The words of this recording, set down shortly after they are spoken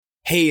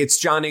Hey, it's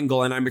John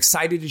Engel, and I'm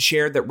excited to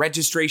share that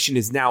registration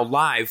is now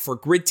live for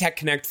GridTech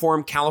Connect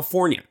Forum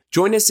California.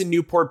 Join us in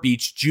Newport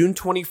Beach, June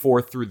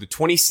 24th through the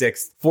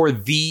 26th for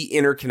the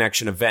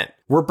Interconnection event.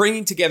 We're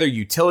bringing together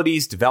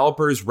utilities,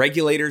 developers,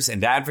 regulators,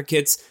 and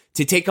advocates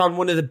to take on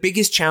one of the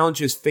biggest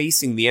challenges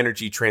facing the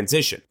energy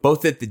transition,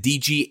 both at the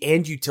DG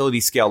and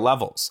utility scale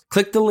levels.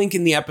 Click the link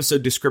in the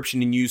episode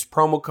description and use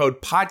promo code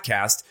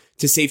PODCAST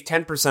to save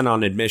 10%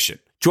 on admission.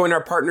 Join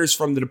our partners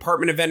from the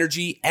Department of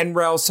Energy,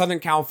 NREL, Southern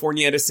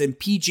California Edison,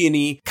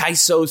 PG&E,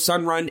 CAISO,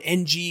 Sunrun,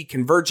 NG,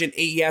 Convergent,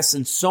 AES,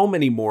 and so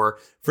many more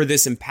for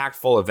this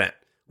impactful event.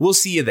 We'll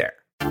see you there.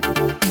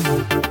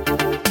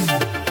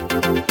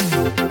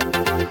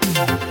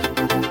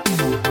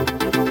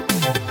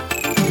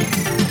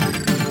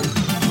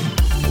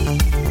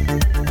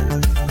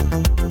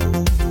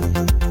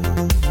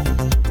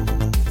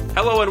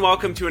 Hello and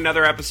welcome to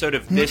another episode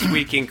of This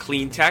Week in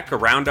Cleantech, a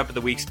roundup of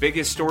the week's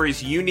biggest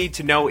stories you need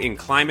to know in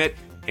climate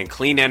and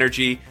clean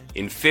energy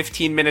in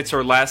 15 minutes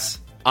or less,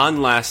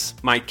 unless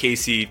Mike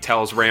Casey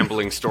tells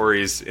rambling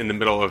stories in the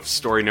middle of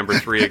story number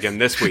 3 again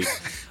this week.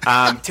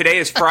 Today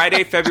is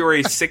Friday,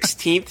 February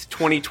 16th,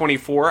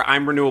 2024.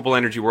 I'm Renewable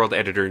Energy World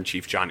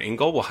Editor-in-Chief John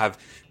Engel. We'll have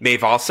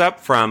Maeve Alsup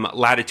from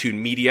Latitude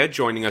Media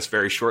joining us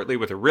very shortly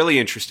with a really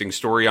interesting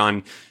story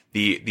on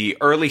the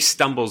early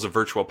stumbles of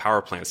virtual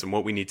power plants and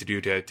what we need to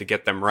do to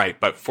get them right.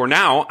 But for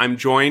now, I'm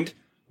joined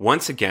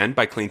once again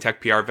by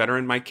Cleantech PR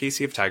veteran Mike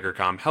Casey of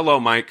TigerCom.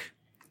 Hello, Mike.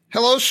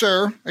 Hello,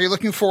 sir. Are you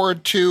looking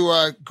forward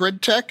to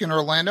GridTech in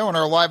Orlando and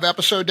our live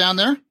episode down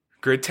there?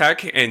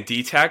 GridTech and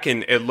DTech,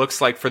 and it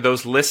looks like for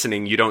those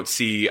listening, you don't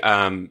see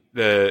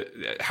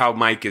how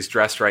Mike is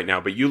dressed right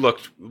now, but you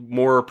looked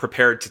more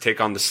prepared to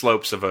take on the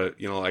slopes of a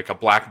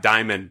black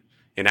diamond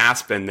in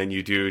Aspen than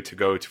you do to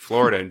go to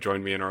Florida and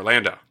join me in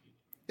Orlando.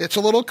 It's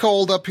a little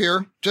cold up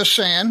here, just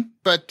saying.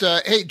 But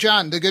hey,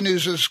 John, the good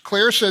news is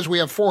Claire says we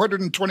have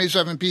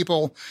 427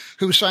 people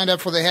who signed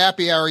up for the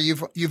happy hour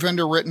you've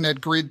underwritten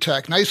at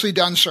GridTech. Nicely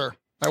done, sir.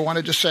 I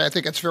wanted to say I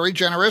think it's very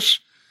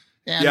generous.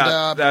 And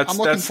I'm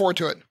looking forward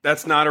to it.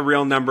 That's not a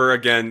real number.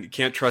 Again, you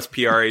can't trust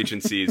PR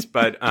agencies,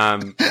 but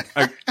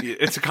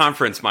it's a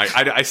conference, Mike.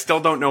 I still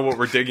don't know what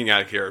we're digging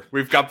at here.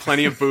 We've got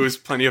plenty of booze,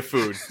 plenty of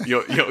food.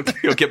 You'll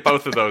get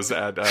both of those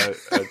at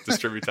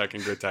Distributech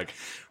and GridTech.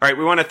 All right,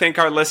 we want to thank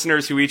our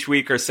listeners who each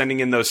week are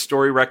sending in those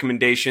story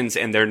recommendations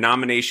and their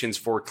nominations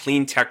for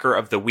Clean Techer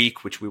of the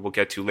Week, which we will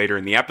get to later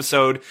in the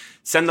episode.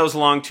 Send those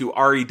along to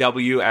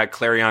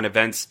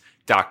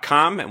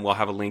rew@clarionevents.com, and we'll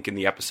have a link in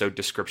the episode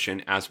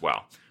description as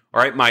well.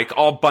 All right, Mike,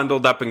 all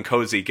bundled up and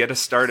cozy. Get us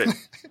started.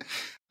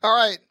 All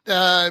right.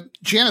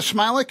 Janice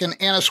Smilik and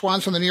Anna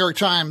Swanson of the New York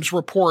Times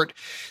report,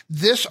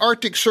 this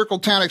Arctic Circle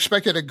town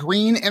expected a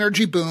green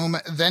energy boom,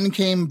 then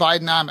came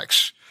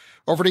Bidenomics.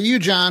 Over to you,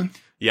 John.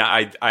 Yeah,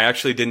 I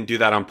actually didn't do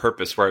that on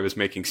purpose, where I was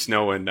making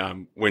snow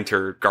and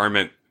winter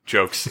garment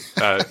jokes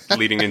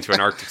leading into an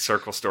Arctic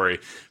Circle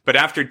story. But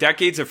after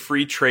decades of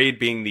free trade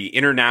being the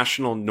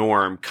international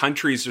norm,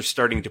 countries are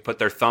starting to put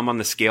their thumb on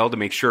the scale to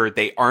make sure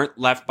they aren't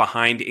left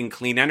behind in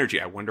clean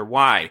energy. I wonder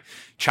why.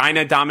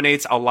 China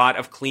dominates a lot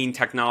of clean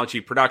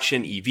technology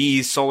production,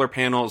 EVs, solar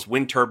panels,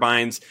 wind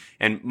turbines,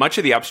 and much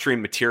of the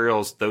upstream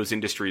materials those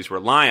industries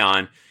rely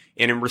on.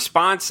 And in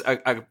response,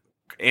 a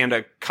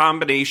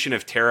combination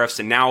of tariffs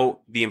and now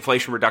the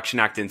Inflation Reduction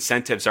Act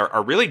incentives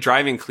are really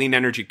driving clean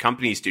energy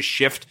companies to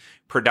shift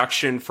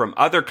production from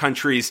other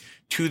countries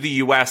to the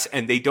U.S.,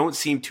 and they don't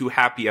seem too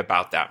happy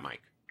about that,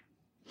 Mike.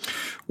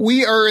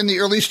 We are in the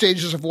early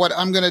stages of what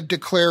I'm going to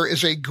declare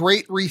is a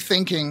great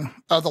rethinking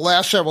of the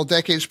last several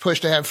decades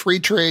push to have free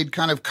trade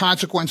kind of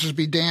consequences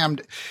be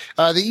damned.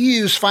 The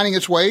EU is finding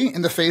its way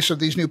in the face of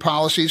these new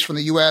policies from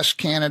the U.S.,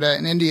 Canada,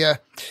 and India.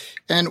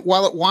 And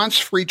while it wants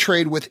free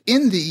trade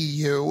within the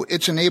EU,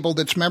 it's enabled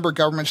its member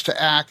governments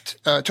to act,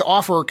 to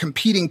offer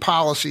competing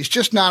policies,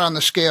 just not on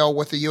the scale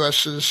with the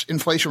U.S.'s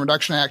Inflation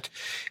Reduction Act.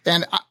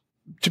 And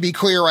to be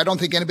clear, I don't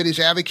think anybody's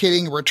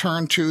advocating a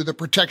return to the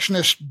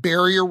protectionist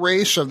barrier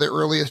race of the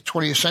early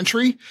 20th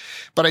century.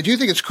 But I do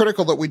think it's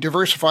critical that we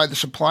diversify the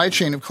supply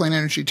chain of clean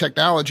energy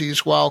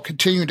technologies while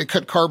continuing to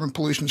cut carbon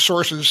pollution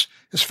sources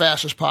as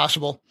fast as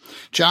possible.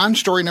 John,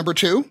 story number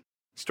 2.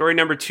 Story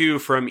number 2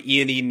 from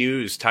E&E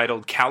News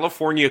titled,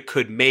 California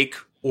Could Make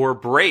or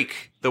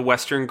Break the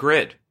Western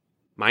Grid.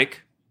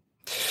 Mike?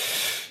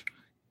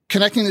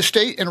 Connecting the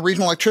state and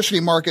regional electricity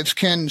markets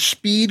can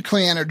speed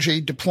clean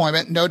energy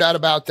deployment, no doubt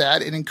about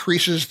that. It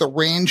increases the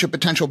range of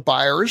potential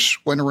buyers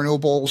when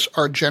renewables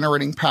are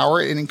generating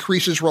power. It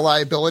increases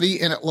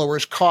reliability and it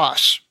lowers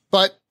costs.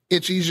 But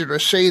it's easier to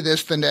say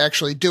this than to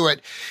actually do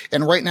it.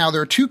 And right now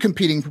there are 2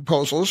 competing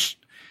proposals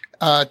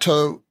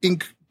to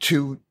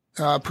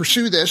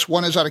pursue this.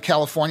 One is out of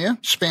California,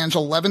 spans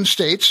 11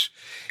 states,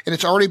 and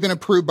it's already been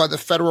approved by the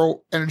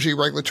Federal Energy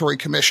Regulatory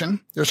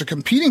Commission. There's a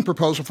competing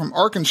proposal from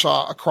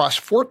Arkansas across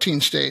 14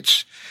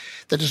 states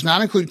that does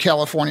not include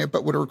California,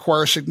 but would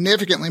require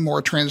significantly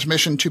more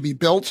transmission to be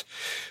built.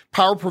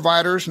 Power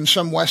providers in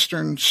some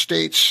Western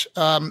states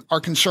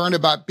are concerned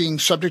about being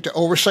subject to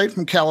oversight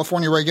from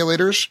California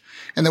regulators,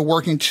 and they're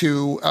working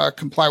to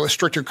comply with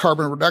stricter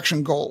carbon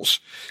reduction goals.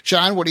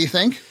 John, what do you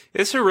think?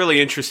 It's a really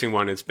interesting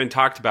one. It's been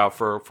talked about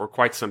for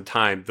quite some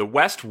time. The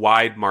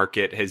West-wide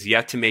market has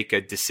yet to make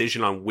a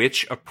decision on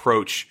which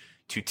approach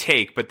to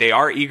take, but they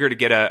are eager to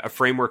get a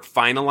framework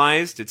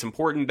finalized. It's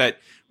important that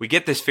we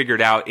get this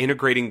figured out.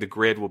 Integrating the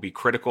grid will be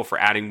critical for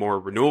adding more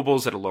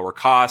renewables at a lower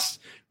cost,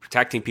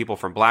 protecting people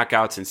from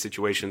blackouts in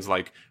situations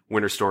like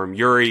Winter Storm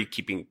Uri,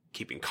 keeping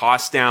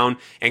costs down.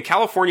 And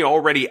California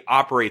already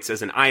operates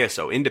as an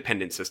ISO,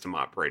 independent system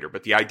operator.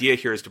 But the idea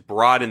here is to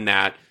broaden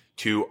that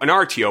to an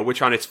RTO,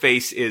 which on its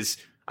face is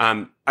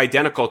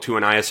identical to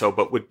an ISO,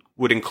 but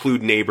would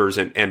include neighbors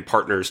and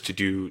partners to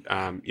do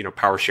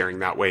power sharing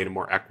that way in a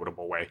more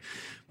equitable way.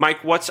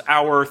 Mike, what's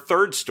our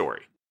third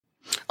story?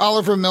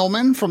 Oliver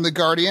Millman from The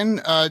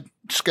Guardian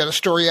just got a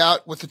story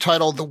out with the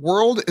title, "The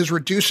World is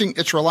Reducing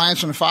Its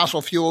Reliance on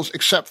Fossil Fuels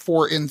Except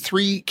for in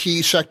Three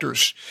Key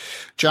Sectors."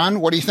 John,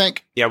 what do you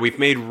think? Yeah, we've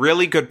made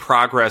really good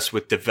progress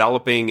with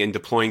developing and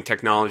deploying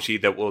technology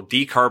that will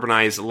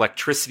decarbonize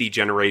electricity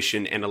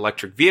generation and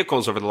electric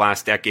vehicles over the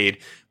last decade.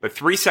 But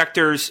three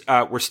sectors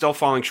we're still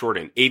falling short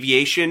in: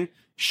 aviation,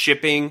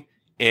 shipping,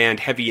 and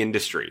heavy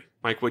industry.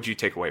 Mike, what'd you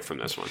take away from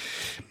this one?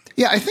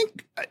 Yeah, I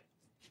think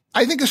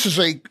this is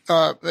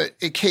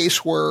a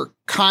case where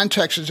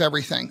context is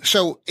everything.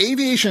 So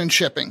aviation and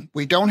shipping,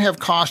 we don't have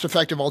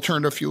cost-effective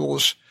alternative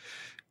fuels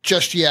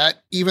just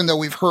yet, even though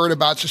we've heard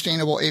about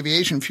sustainable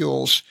aviation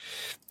fuels.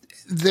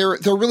 They're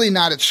really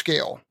not at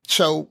scale.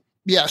 So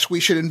yes, we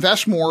should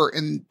invest more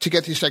to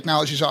get these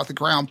technologies off the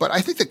ground. But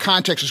I think the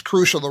context is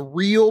crucial. The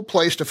real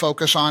place to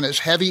focus on is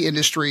heavy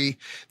industry.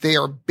 They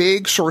are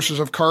big sources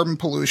of carbon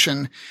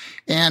pollution.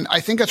 And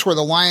I think that's where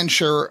the lion's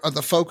share of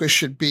the focus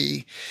should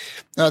be.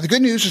 The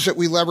good news is that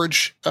we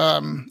leverage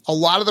a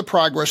lot of the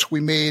progress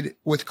we made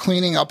with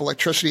cleaning up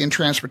electricity and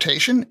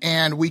transportation,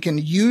 and we can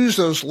use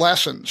those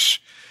lessons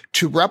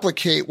to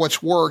replicate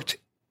what's worked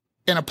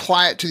and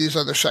apply it to these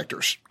other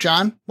sectors.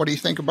 John, what do you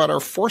think about our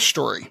fourth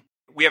story?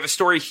 We have a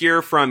story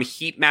here from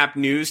Heatmap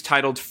News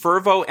titled,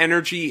 "Fervo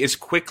Energy is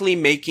quickly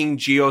making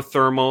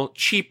geothermal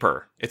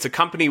cheaper." It's a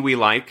company we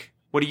like.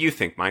 What do you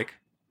think, Mike?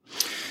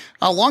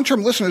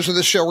 Long-term listeners of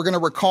this show, we're going to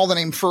recall the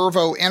name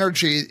Fervo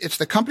Energy. It's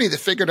the company that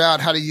figured out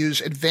how to use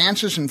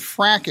advances in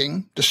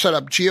fracking to set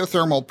up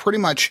geothermal pretty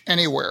much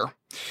anywhere.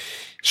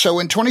 So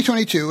in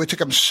 2022, it took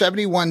them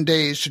 71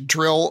 days to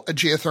drill a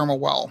geothermal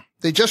well.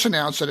 They just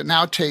announced that it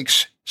now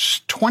takes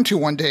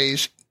 21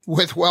 days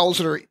with wells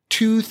that are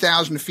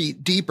 2,000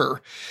 feet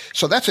deeper.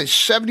 So that's a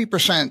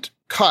 70%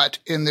 cut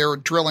in their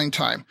drilling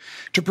time.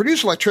 To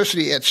produce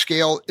electricity at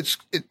scale,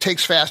 it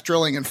takes fast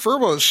drilling, and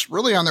Fervo's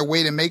really on their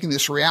way to making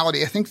this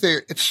reality. I think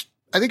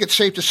it's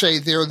safe to say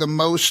they're the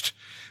most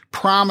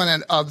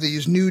prominent of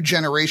these new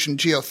generation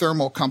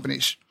geothermal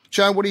companies.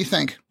 John, what do you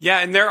think? Yeah,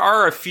 and there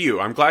are a few.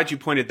 I'm glad you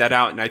pointed that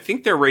out. And I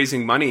think they're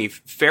raising money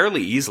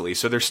fairly easily.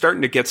 So they're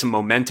starting to get some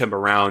momentum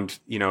around,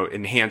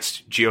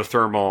 enhanced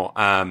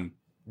geothermal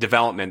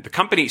development. The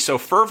company, so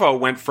Fervo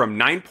went from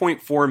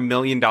 $9.4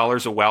 million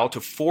a well to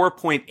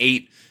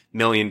 $4.8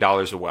 million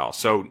a well.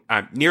 So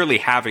nearly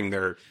halving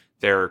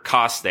their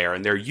costs there.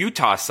 And their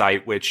Utah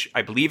site, which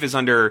I believe is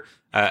under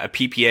a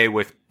PPA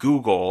with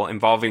Google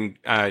involving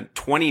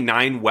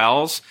 29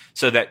 wells,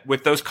 so that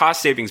with those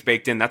cost savings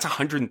baked in, that's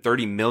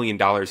 $130 million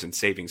in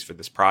savings for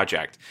this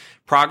project.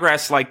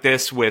 Progress like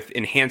this with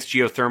enhanced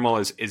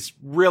geothermal is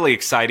really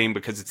exciting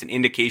because it's an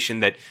indication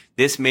that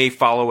this may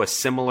follow a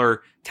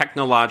similar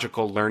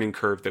technological learning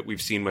curve that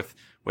we've seen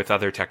with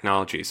other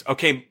technologies.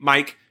 Okay,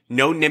 Mike,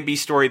 no NIMBY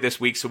story this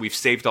week, so we've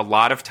saved a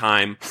lot of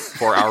time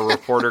for our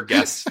reporter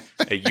guests.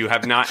 You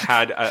have not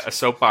had a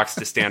soapbox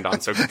to stand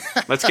on, so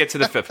let's get to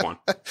the fifth one.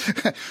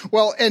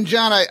 Well, and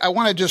John, I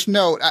want to just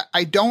note,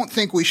 I don't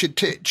think we should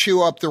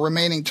chew up the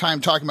remaining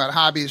time talking about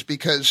hobbies,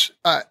 because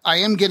I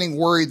am getting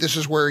worried this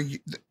is where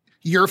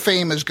your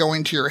fame is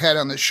going to your head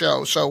on the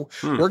show. So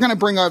we're going to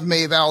bring up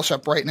Maeve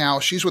Alsop right now.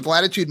 She's with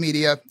Latitude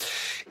Media,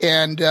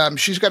 and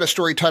she's got a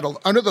story titled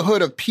 "Under the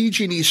Hood of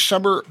PG&E's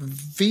Summer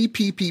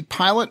VPP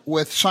Pilot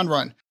with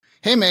Sunrun."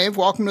 Hey, Maeve,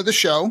 welcome to the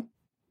show.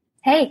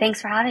 Hey,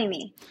 thanks for having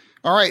me.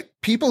 All right.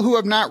 People who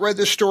have not read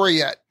this story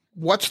yet,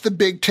 what's the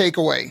big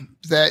takeaway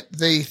that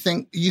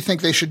you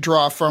think they should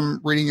draw from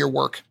reading your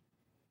work?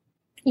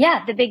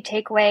 Yeah, the big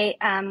takeaway,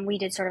 we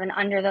did sort of an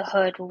under the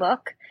hood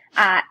look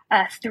at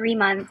a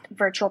 3-month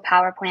virtual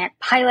power plant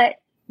pilot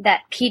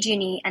that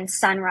PG&E and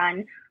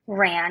Sunrun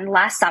ran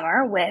last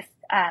summer with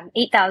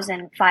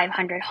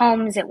 8,500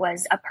 homes. It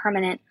was a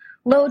permanent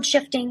load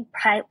shifting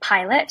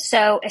pilot.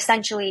 So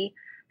essentially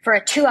for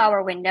a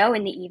 2-hour window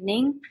in the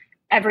evening,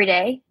 every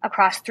day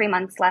across 3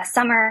 months last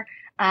summer,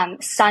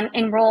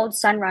 enrolled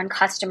Sunrun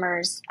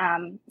customers,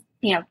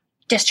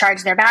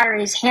 discharged their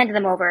batteries, handed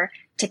them over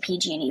to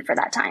PG&E for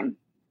that time.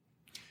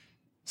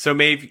 So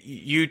Maeve,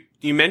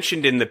 you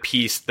mentioned in the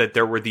piece that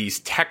there were these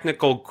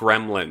technical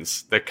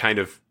gremlins that kind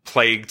of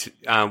plagued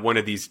one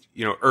of these,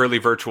 early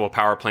virtual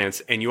power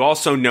plants. And you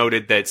also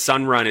noted that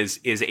Sunrun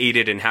is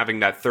aided in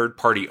having that third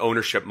party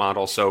ownership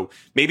model. So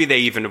maybe they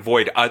even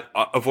avoided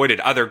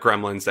other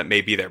gremlins that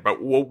may be there.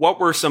 But what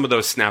were some of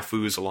those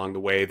snafus along the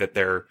way that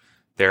they're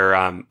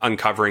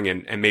uncovering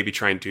and maybe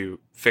trying to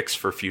fix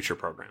for future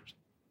programs?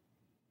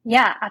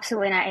 Yeah,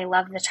 absolutely. And I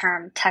love the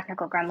term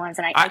technical gremlins,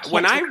 and I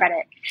can't take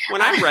credit.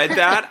 When I read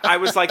that, I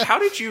was like, how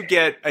did you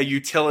get a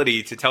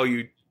utility to tell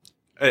you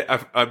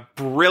a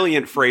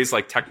brilliant phrase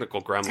like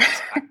technical gremlins?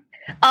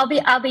 I'll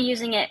be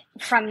using it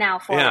from now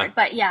forward. Yeah.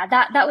 But yeah,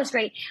 that was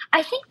great.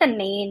 I think the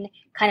main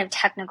kind of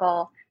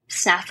technical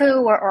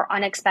snafu or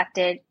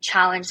unexpected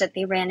challenge that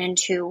they ran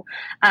into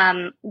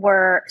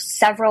were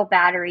several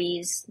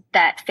batteries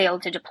that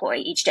failed to deploy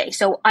each day.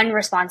 So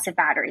unresponsive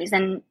batteries.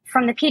 And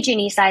from the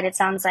PG&E side, it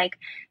sounds like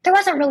there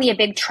wasn't really a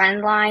big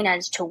trend line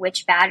as to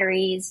which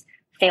batteries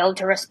failed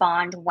to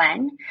respond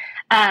when.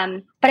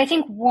 But I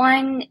think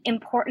one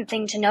important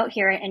thing to note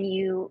here, and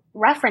you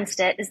referenced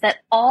it, is that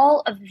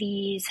all of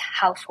these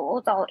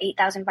households, all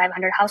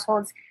 8,500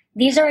 households,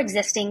 these are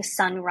existing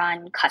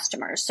Sunrun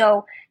customers.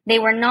 So they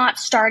were not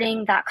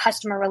starting that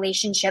customer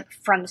relationship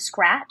from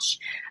scratch.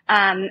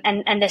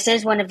 And this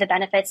is one of the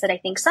benefits that I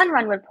think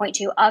Sunrun would point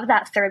to of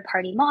that third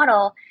party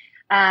model,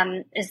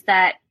 is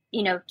that,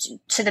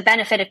 to the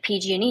benefit of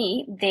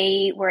PG&E,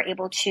 they were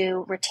able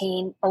to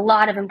retain a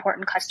lot of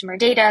important customer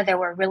data. There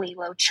were really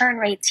low churn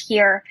rates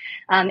here,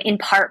 in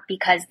part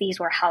because these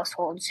were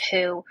households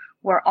who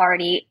were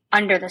already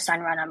under the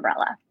Sunrun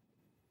umbrella.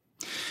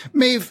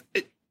 Maeve,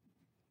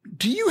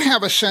 do you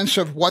have a sense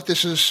of what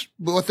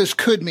this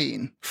could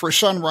mean for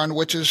Sunrun,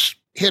 which has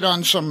hit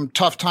on some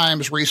tough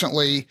times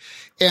recently,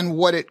 and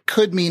what it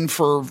could mean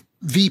for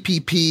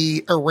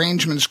VPP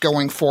arrangements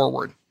going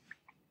forward?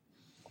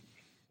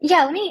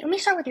 Yeah, let me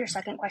start with your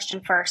second question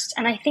first.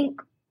 And I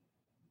think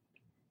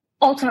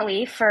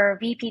ultimately for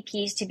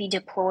VPPs to be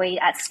deployed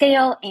at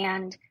scale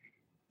and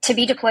to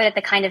be deployed at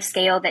the kind of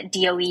scale that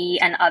DOE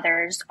and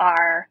others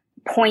are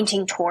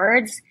pointing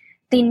towards,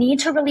 they need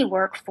to really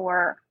work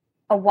for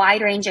a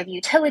wide range of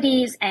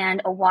utilities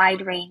and a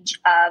wide range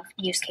of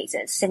use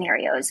cases,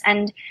 scenarios.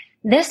 And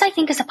this, I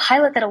think, is a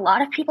pilot that a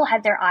lot of people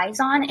had their eyes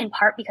on, in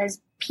part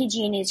because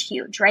PG&E is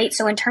huge, right?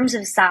 So in terms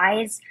of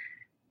size,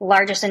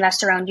 largest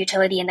investor-owned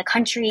utility in the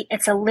country,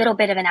 it's a little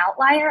bit of an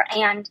outlier.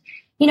 And,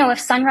 if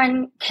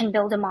Sunrun can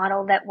build a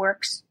model that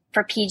works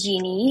for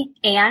PG&E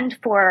and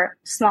for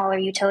smaller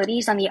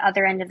utilities on the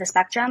other end of the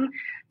spectrum,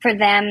 for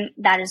them,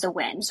 that is a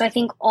win. So I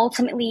think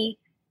ultimately,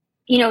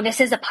 this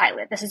is a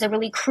pilot. This is a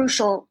really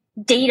crucial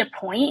data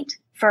point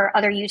for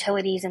other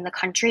utilities in the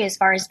country as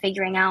far as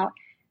figuring out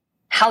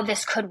how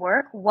this could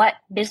work, what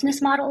business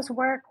models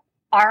work,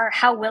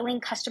 how willing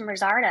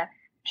customers are to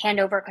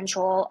hand over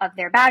control of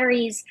their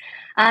batteries.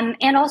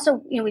 And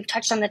also, we've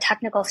touched on the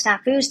technical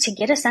snafus to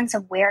get a sense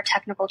of where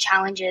technical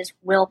challenges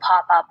will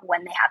pop up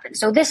when they happen.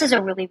 So this is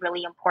a really,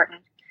 really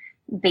important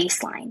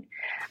baseline.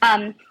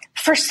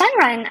 For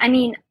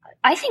Sunrun,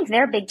 I think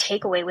their big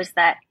takeaway was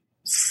that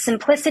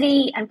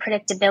simplicity and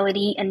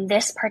predictability in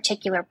this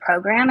particular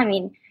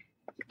program.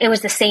 It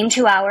was the same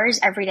 2 hours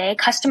every day.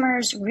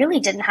 Customers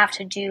really didn't have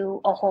to do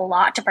a whole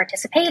lot to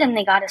participate, and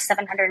they got a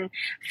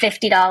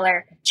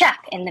 $750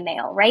 check in the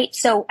mail, right?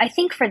 So I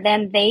think for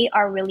them, they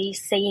are really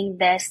seeing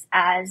this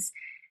as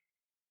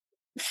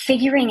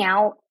figuring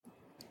out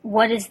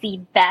what is the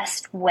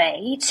best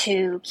way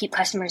to keep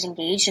customers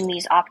engaged in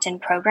these opt-in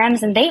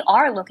programs. And they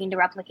are looking to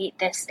replicate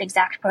this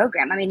exact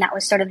program. That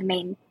was sort of the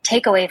main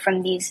takeaway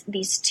from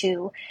these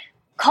two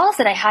calls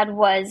that I had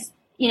was,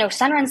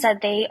 Sunrun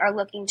said they are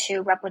looking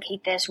to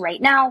replicate this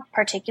right now,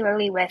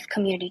 particularly with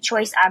community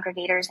choice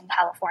aggregators in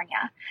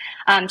California.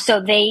 So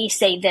they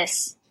say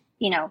this,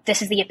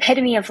 this is the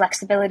epitome of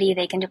flexibility.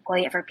 They can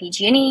deploy it for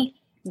PG&E.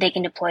 They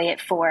can deploy it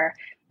for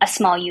a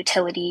small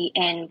utility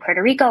in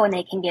Puerto Rico, and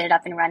they can get it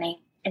up and running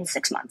in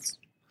 6 months.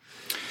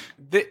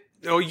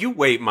 You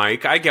wait,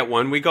 Mike. I get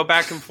one. We go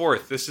back and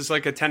forth. This is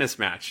like a tennis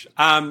match.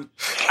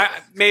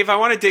 Maeve, I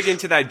want to dig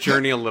into that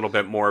journey a little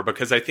bit more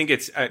because I think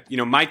it's,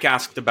 Mike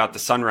asked about the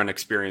Sunrun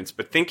experience,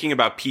 but thinking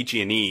about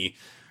PG&E,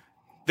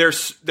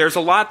 there's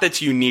a lot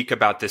that's unique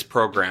about this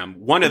program.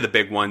 One of the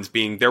big ones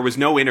being there was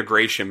no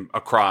integration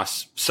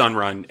across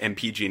Sunrun and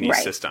PG&E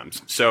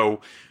systems.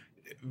 So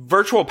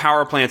virtual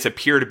power plants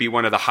appear to be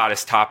one of the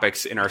hottest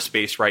topics in our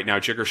space right now.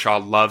 Jigar Shah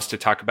loves to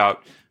talk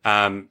about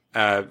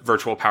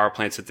virtual power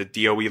plants at the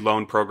DOE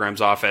Loan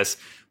Programs Office.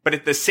 But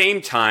at the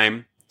same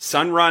time,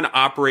 Sunrun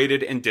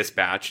operated and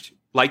dispatched.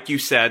 Like you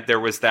said, there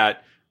was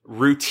that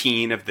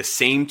routine of the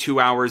same 2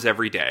 hours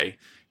every day.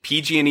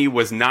 PG&E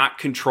was not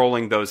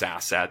controlling those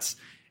assets.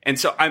 And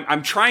so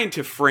I'm trying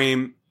to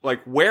frame,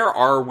 where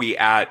are we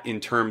at in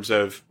terms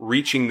of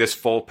reaching this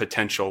full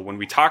potential? When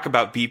we talk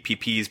about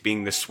VPPs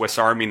being the Swiss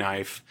Army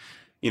knife,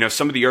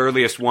 some of the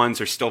earliest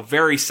ones are still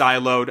very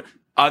siloed.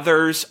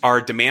 Others are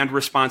demand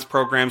response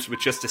programs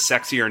with just a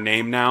sexier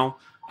name now.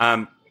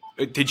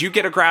 Did you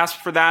get a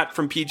grasp for that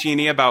from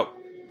PG&E about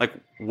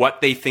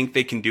what they think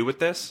they can do with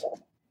this?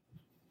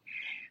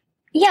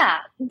 Yeah,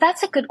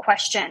 that's a good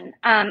question.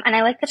 And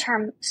I like the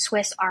term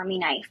Swiss Army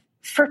knife.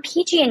 For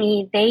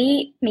PG&E,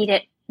 they made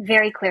it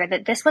very clear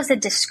that this was a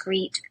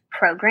discrete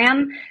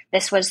program.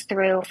 This was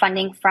through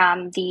funding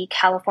from the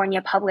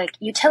California Public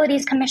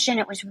Utilities Commission.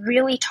 It was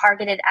really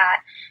targeted at,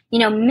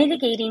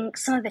 mitigating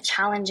some of the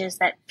challenges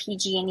that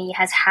PG&E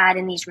has had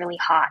in these really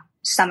hot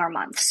summer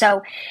months.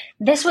 So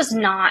this was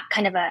not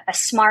kind of a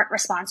smart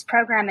response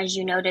program. As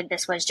you noted,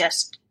 this was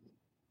just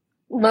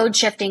load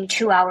shifting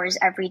 2 hours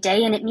every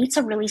day, and it meets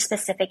a really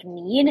specific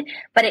need,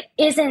 but it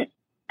isn't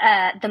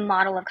the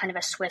model of kind of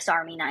a Swiss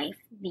Army knife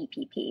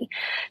VPP.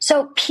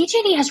 So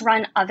PG&E has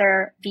run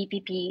other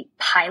VPP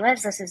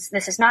pilots.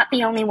 This is not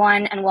the only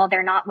one, and while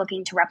they're not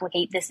looking to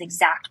replicate this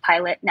exact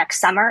pilot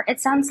next summer, it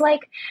sounds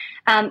like,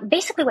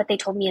 basically what they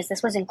told me is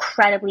this was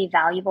incredibly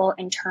valuable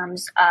in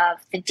terms of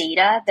the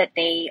data that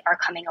they are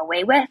coming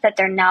away with, that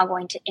they're now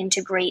going to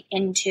integrate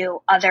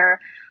into other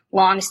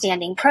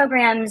long-standing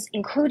programs,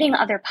 including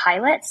other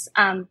pilots.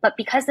 But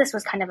because this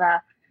was kind of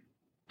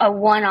a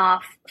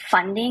one-off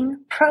funding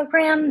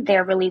program,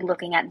 they're really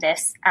looking at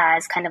this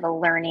as kind of a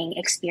learning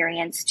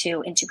experience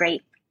to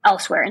integrate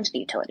elsewhere into the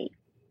utility.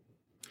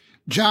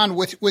 John,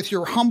 with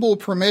your humble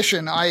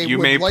permission, I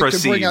would like to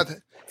bring out.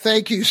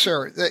 Thank you,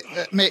 sir.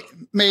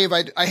 Maeve,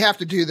 I have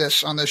to do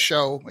this on this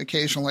show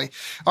occasionally.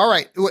 All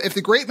right. If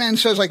the great man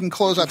says I can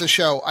close out the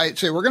show, I'd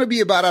say we're going to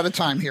be about out of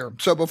time here.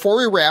 So before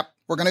we wrap,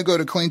 we're going to go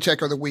to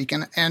Cleantech of the Week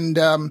and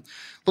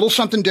little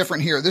something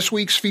different here. This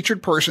week's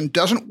featured person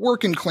doesn't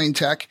work in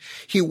Cleantech.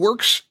 He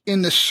works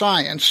in the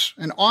science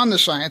and on the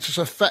science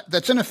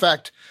that's in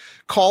effect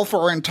call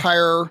for our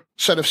entire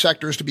set of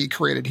sectors to be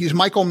created. He's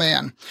Michael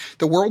Mann,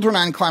 the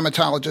world-renowned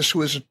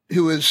climatologist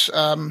who is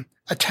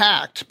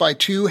attacked by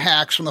two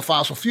hacks from the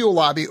fossil fuel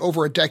lobby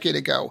over a decade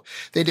ago.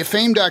 They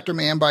defamed Dr.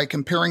 Mann by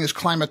comparing his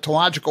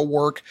climatological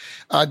work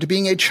to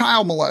being a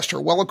child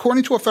molester. Well,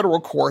 according to a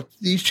federal court,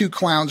 these two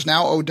clowns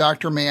now owe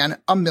Dr. Mann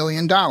 $1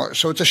 million.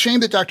 So it's a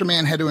shame that Dr.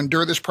 Mann had to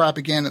endure this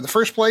propaganda in the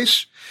first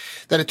place,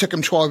 that it took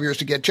him 12 years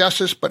to get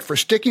justice, but for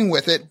sticking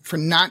with it, for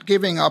not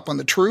giving up on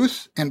the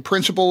truth and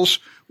principles,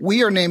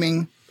 we are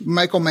naming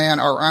Michael Mann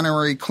our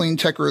honorary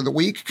Cleantecher of the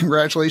Week.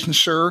 Congratulations,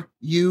 sir.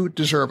 You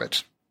deserve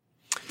it.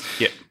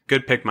 Yeah.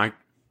 Good pick, Mike.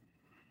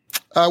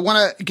 I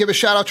want to give a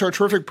shout out to our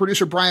terrific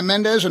producer, Brian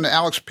Mendez, and to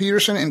Alex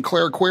Peterson and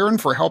Claire Quirin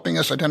for helping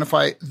us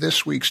identify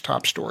this week's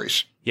top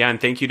stories. Yeah,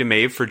 and thank you to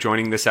Maeve for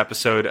joining this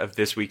episode of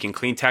This Week in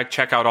Cleantech.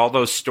 Check out all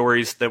those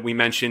stories that we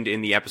mentioned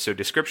in the episode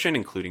description,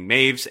 including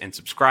Maeve's, and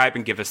subscribe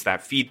and give us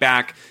that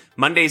feedback.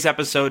 Monday's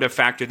episode of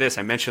Factor This,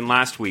 I mentioned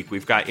last week,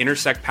 we've got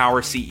Intersect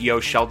Power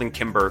CEO Sheldon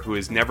Kimber, who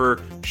is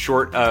never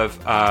short of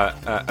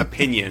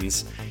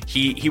opinions.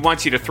 He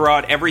wants you to throw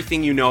out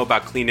everything you know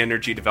about clean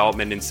energy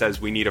development and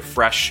says we need a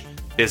fresh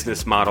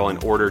business model in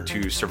order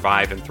to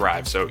survive and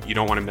thrive. So you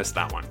don't want to miss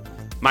that one.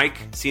 Mike,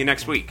 see you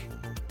next week.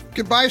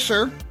 Goodbye,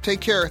 sir. Take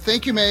care.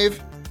 Thank you,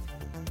 Maeve.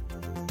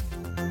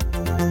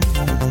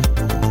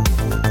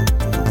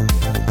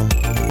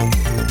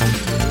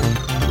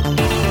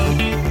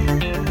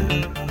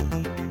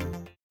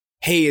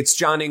 Hey, it's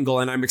John Engel,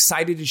 and I'm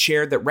excited to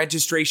share that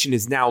registration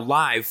is now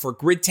live for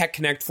GridTech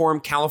Connect Forum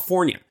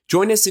California.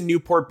 Join us in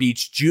Newport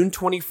Beach, June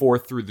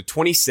 24th through the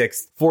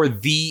 26th for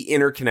the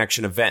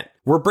Interconnection event.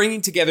 We're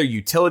bringing together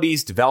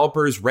utilities,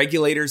 developers,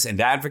 regulators,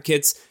 and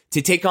advocates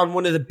to take on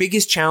one of the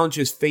biggest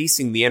challenges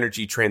facing the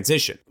energy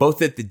transition,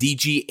 both at the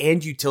DG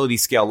and utility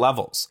scale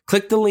levels.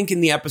 Click the link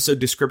in the episode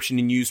description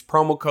and use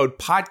promo code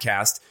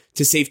PODCAST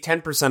to save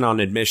 10% on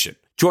admission.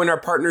 Join our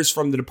partners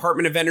from the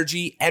Department of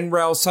Energy,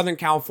 NREL, Southern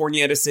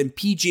California Edison,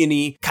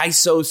 PG&E,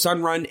 CAISO,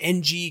 Sunrun,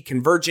 NG,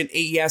 Convergent,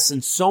 AES,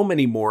 and so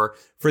many more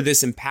for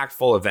this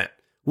impactful event.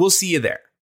 We'll see you there.